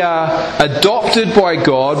 So we are adopted by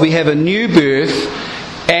God, we have a new birth,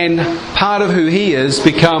 and part of who He is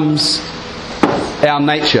becomes our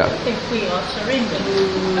nature. If we are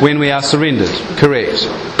surrendered. When we are surrendered, correct.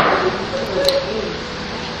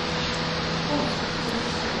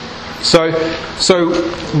 So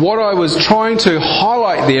what I was trying to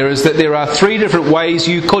highlight there is that there are three different ways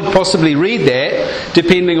you could possibly read that,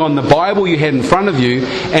 depending on the Bible you had in front of you.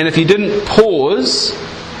 And if you didn't pause,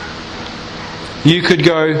 you could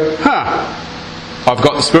go, I've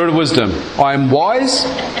got the spirit of wisdom. I am wise.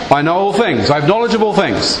 I know all things. I have knowledge of all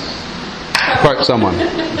things. Quote someone.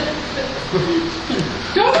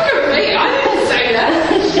 Don't look at me. I didn't say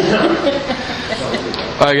that.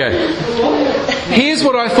 Okay. Here's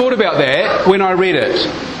what I thought about that when I read it.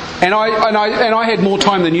 And I had more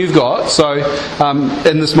time than you've got, so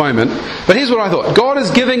in this moment. But here's what I thought. God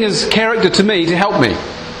is giving His character to me to help me.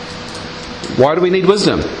 Why do we need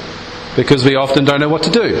wisdom? Because we often don't know what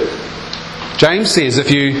to do. James says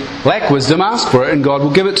if you lack wisdom, ask for it and God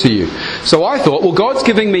will give it to you. So I thought, well, God's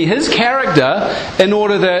giving me His character in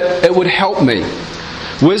order that it would help me.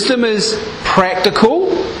 Wisdom is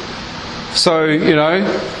practical. So,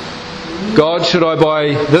 God, should I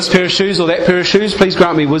buy this pair of shoes or that pair of shoes? Please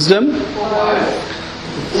grant me wisdom.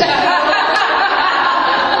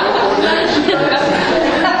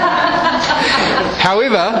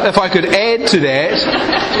 However, if I could add to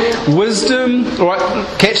that, wisdom,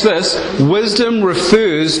 catch this, wisdom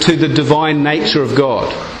refers to the divine nature of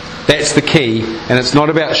God. That's the key, and it's not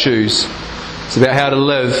about shoes. It's about how to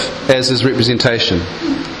live as His representation.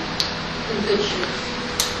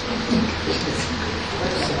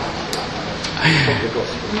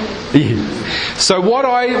 Yeah. So what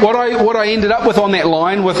I ended up with on that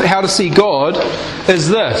line with how to see God is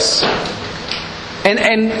this. And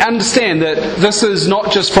understand that this is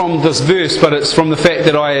not just from this verse, but it's from the fact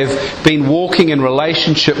that I have been walking in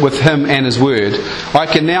relationship with Him and His Word. I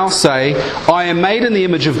can now say, I am made in the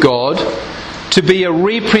image of God to be a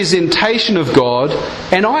representation of God,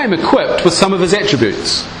 and I am equipped with some of His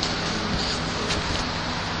attributes.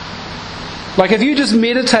 Like if you just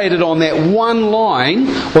meditated on that one line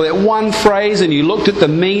or that one phrase and you looked at the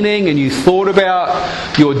meaning and you thought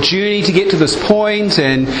about your journey to get to this point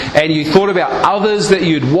and you thought about others that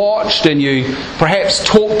you'd watched and you perhaps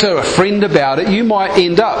talked to a friend about it, you might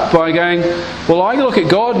end up by going, well, I look at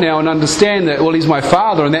God now and understand that, well, He's my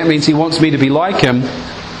Father and that means He wants me to be like Him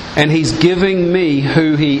and He's giving me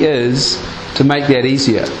who He is to make that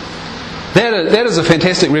easier. That is a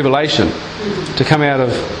fantastic revelation to come out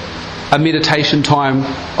of a meditation time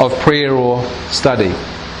of prayer or study.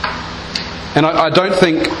 And I don't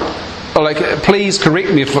think, please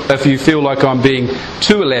correct me if you feel like I'm being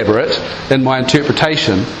too elaborate in my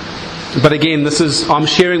interpretation. But again, I'm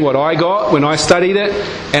sharing what I got when I studied it,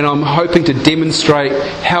 and I'm hoping to demonstrate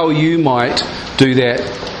how you might do that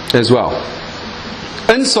as well.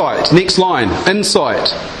 Insight, next line, insight.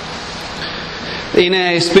 The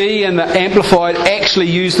NASB and the Amplified actually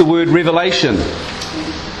use the word revelation.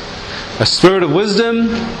 A spirit of wisdom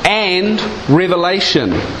and revelation.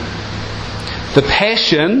 The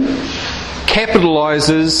Passion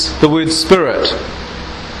capitalizes the word spirit.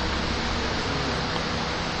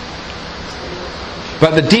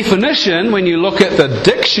 But the definition, when you look at the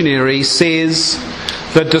dictionary, says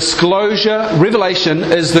the disclosure, revelation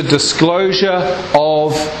is the disclosure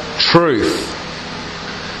of truth.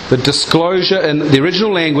 The disclosure in the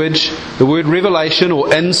original language, the word revelation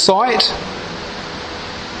or insight,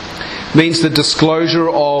 means the disclosure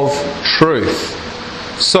of truth.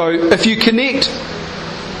 So if you connect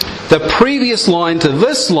the previous line to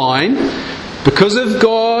this line, because of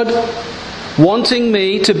God wanting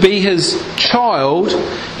me to be His child,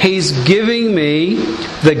 He's giving me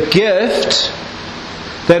the gift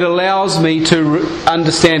that allows me to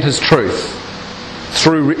understand His truth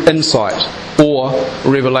through insight or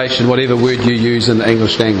revelation, whatever word you use in the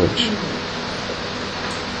English language.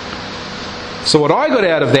 So what I got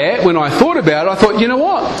out of that, when I thought about it, I thought, you know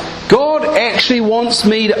what? God actually wants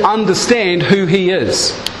me to understand who He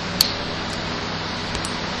is.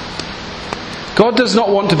 God does not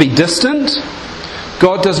want to be distant.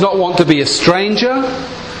 God does not want to be a stranger.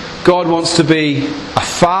 God wants to be a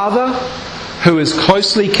father who is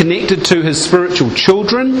closely connected to His spiritual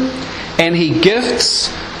children, and He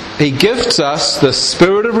gifts us the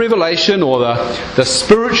spirit of revelation or the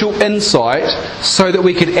spiritual insight so that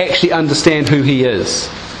we can actually understand who He is.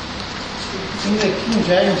 In the King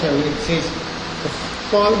James, it says, the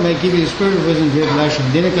Father may give you the spirit of wisdom and revelation.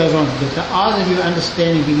 Then it goes on, that the eyes of your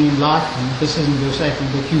understanding being enlightened, this isn't verse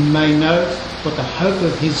 18, that you may know what the hope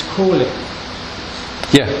of His calling.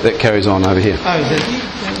 Yeah, that carries on over here. Oh,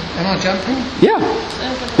 am I jumping? Yeah.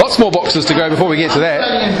 Lots more boxes to go before we get to that.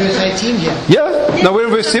 I'm only in verse 18 here. Yeah. No, we're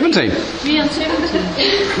in verse 17. We are 17.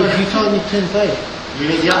 But you told me to turn page. You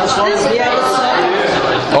need the other side?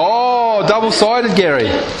 Oh, double-sided, Gary.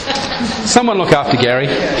 Someone look after Gary.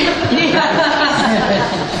 I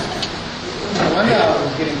wonder how I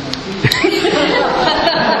was getting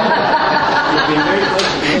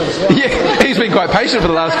Yeah, he's been quite patient for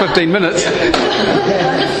the last 15 minutes.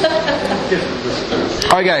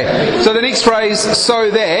 Okay, so the next phrase, so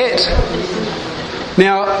that.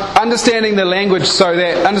 Now, understanding the language, so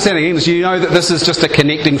that, understanding English, you know that this is just a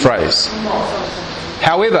connecting phrase.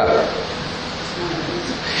 However,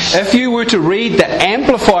 if you were to read the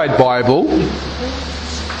Amplified Bible,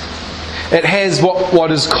 it has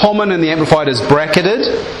what is common in the Amplified is bracketed,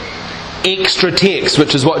 extra text,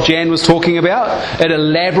 which is what Jan was talking about. It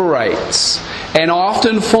elaborates. And I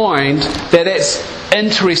often find that that's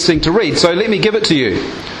interesting to read. So let me give it to you.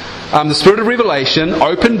 The Spirit of Revelation,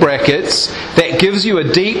 open brackets, that gives you a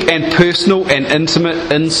deep and personal and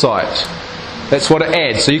intimate insight. That's what it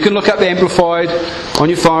adds. So you can look up the Amplified on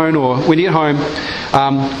your phone or when you get home.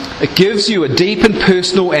 It gives you a deep and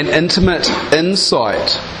personal and intimate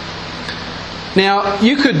insight. Now,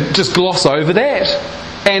 you could just gloss over that,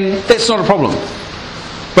 and that's not a problem.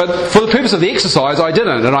 But for the purpose of the exercise, I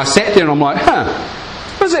didn't. And I sat there and I'm like,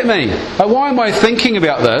 what does that mean? Why am I thinking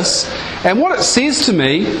about this? And what it says to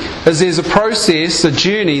me is there's a process, a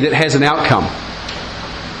journey that has an outcome.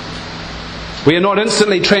 We are not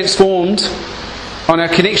instantly transformed on our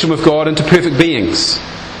connection with God into perfect beings.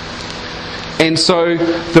 And so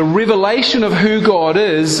the revelation of who God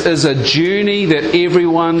is a journey that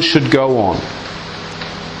everyone should go on.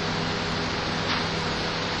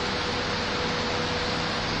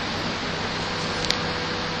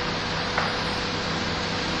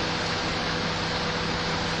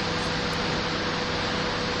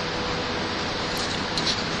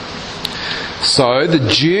 So the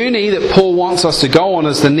journey that Paul wants us to go on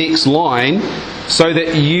is the next line, so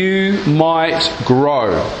that you might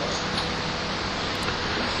grow.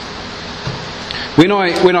 When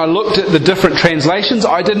I looked at the different translations,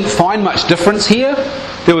 I didn't find much difference here.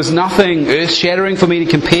 There was nothing earth-shattering for me to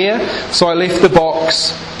compare, so I left the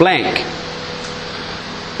box blank.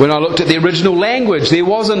 When I looked at the original language, there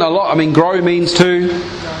wasn't a lot. Grow means to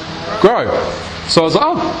grow. So I was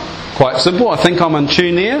like, quite simple. I think I'm in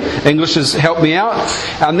tune there. English has helped me out.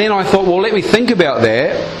 And then I thought, well, let me think about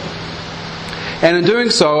that. And in doing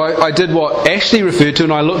so, I did what Ashley referred to,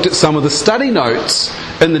 and I looked at some of the study notes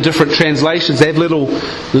in the different translations. They have little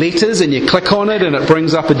letters, and you click on it, and it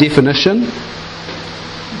brings up a definition.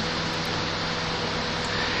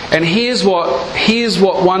 And here's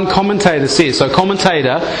what one commentator says. So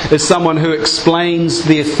commentator is someone who explains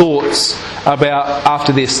their thoughts about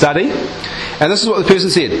after their study. And this is what the person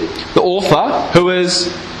said. The author, who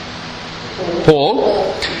is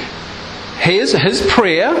Paul, his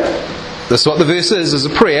prayer, this is what the verse is a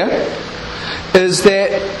prayer, is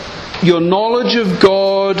that your knowledge of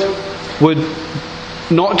God would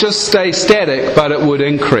not just stay static, but it would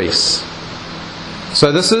increase.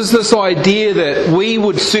 So this is this idea that we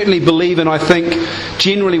would certainly believe, and I think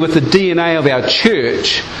generally with the DNA of our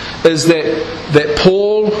church, is that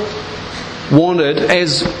Paul wanted,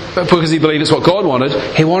 because he believed it's what God wanted,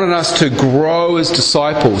 he wanted us to grow as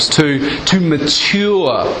disciples, to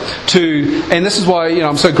mature, and this is why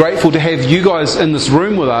I'm so grateful to have you guys in this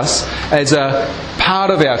room with us as a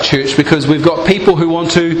part of our church, because we've got people who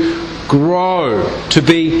want to grow, to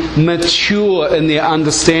be mature in their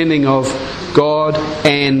understanding of God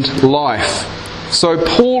and life. So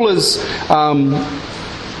Paul has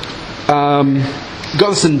got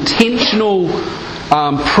this intentional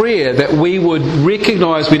prayer that we would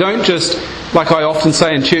recognise we don't just, like I often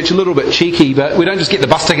say in church, a little bit cheeky, but we don't just get the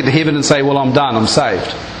bus ticket to heaven and say, well, I'm done, I'm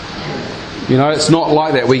saved. It's not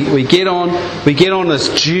like that. We get on this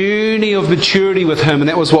journey of maturity with Him, and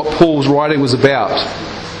that was what Paul's writing was about.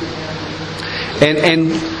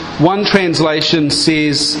 And one translation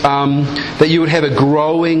says that you would have a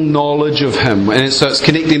growing knowledge of Him, and so it's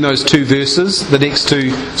connecting those two verses, the next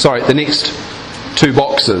two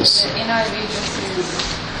boxes. NIV just says,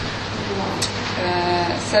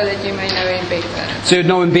 so that you may know Him better. So you'd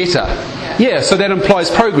know Him better. Yeah, so that implies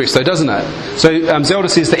progress though, doesn't it? So Zelda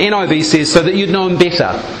says, the NIV says, so that you'd know Him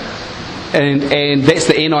better. And that's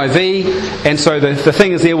the NIV. And so the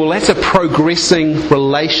thing is there, well, that's a progressing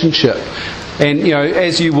relationship. And,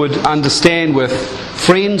 as you would understand with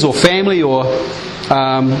friends or family or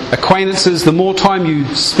acquaintances, the more time you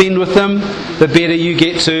spend with them, the better you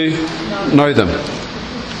get to know them.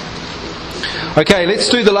 Okay, let's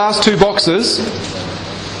do the last two boxes.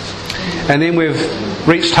 And then we've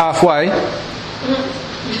reached halfway.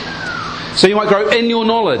 So you might grow in your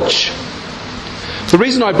knowledge. The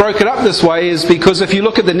reason I broke it up this way is because if you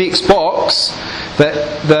look at the next box, the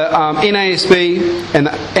NASB and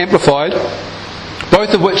the Amplified,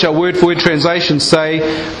 both of which are word-for-word translations, say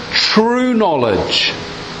true knowledge.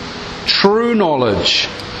 True knowledge.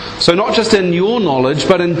 So not just in your knowledge,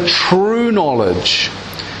 but in true knowledge.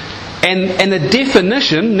 And the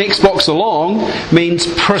definition, next box along, means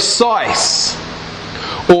precise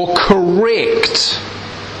or correct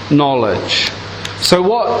knowledge. So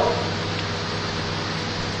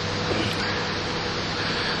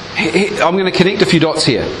I'm going to connect a few dots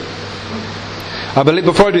here. But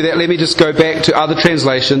before I do that, let me just go back to other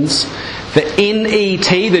translations. The NET,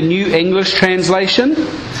 the New English Translation,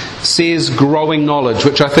 says growing knowledge,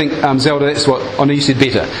 which I think, Zelda, that's what I know you said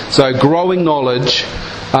better. So growing knowledge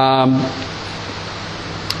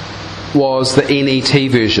was the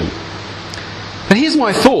NET version. But here's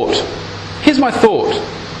my thought.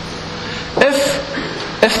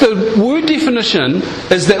 If the word definition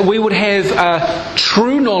is that we would have a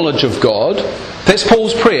true knowledge of God, that's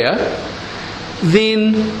Paul's prayer,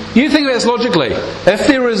 then you think that's logically. If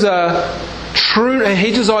there is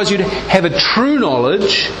he desires you to have a true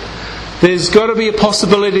knowledge, there's got to be a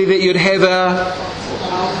possibility that you'd have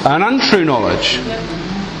an untrue knowledge.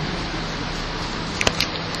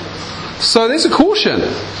 So there's a caution.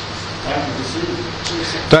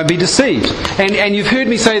 Don't be deceived. And you've heard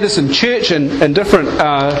me say this in church and in different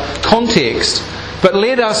contexts, but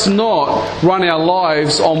let us not run our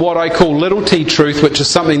lives on what I call little t truth, which is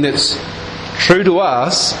something that's true to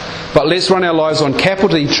us, but let's run our lives on capital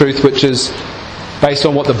T truth, which is based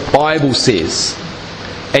on what the Bible says.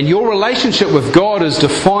 And your relationship with God is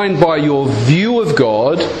defined by your view of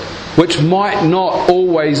God, which might not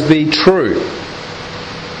always be true.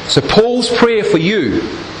 So Paul's prayer for you,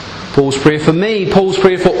 Paul's prayer for me, Paul's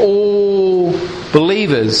prayer for all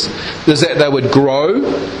believers is that they would grow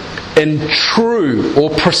in true or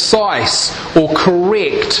precise or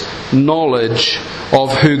correct knowledge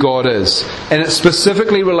of who God is. And it's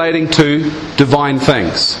specifically relating to divine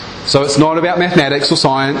things. So it's not about mathematics or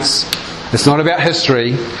science. It's not about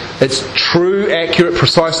history. It's true, accurate,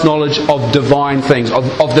 precise knowledge of divine things,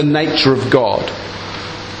 of the nature of God.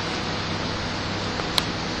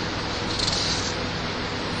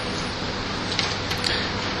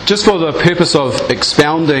 Just for the purpose of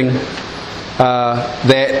expounding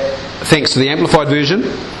that, thanks to the Amplified Version,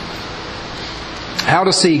 how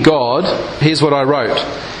to see God, here's what I wrote.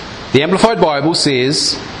 The Amplified Bible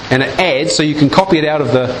says, and it adds, so you can copy it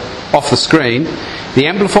off the screen, the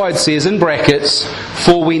Amplified says in brackets,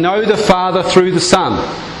 "For we know the Father through the Son."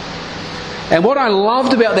 And what I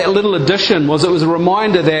loved about that little addition was it was a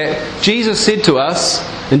reminder that Jesus said to us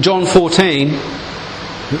in John 14,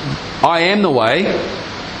 "I am the way,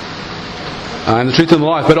 I am the truth and the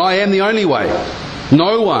life, but I am the only way.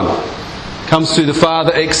 No one comes to the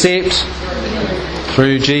Father except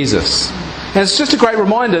through Jesus." And it's just a great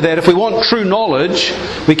reminder that if we want true knowledge,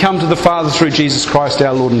 we come to the Father through Jesus Christ,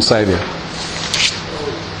 our Lord and Saviour.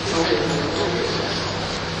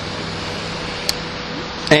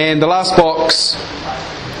 And the last box,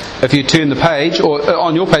 if you turn the page, or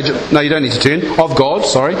on your page, no, you don't need to turn, of God,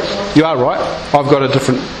 sorry, you are right, I've got a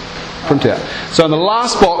different printout. So in the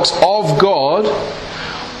last box, of God,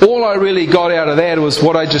 all I really got out of that was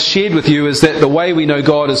what I just shared with you, is that the way we know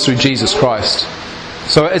God is through Jesus Christ.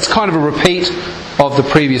 So it's kind of a repeat of the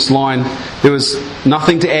previous line. There was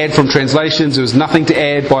nothing to add from translations, there was nothing to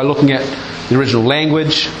add by looking at the original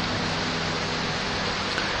language.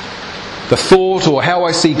 The thought, or how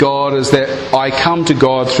I see God, is that I come to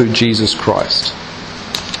God through Jesus Christ.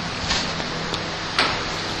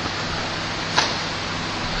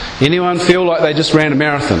 Anyone feel like they just ran a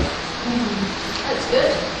marathon? That's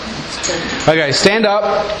good. Okay, stand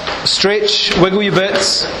up, stretch, wiggle your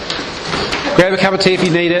bits, grab a cup of tea if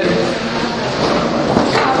you need it.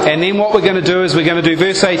 And then what we're going to do is we're going to do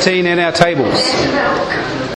verse 18 in our tables.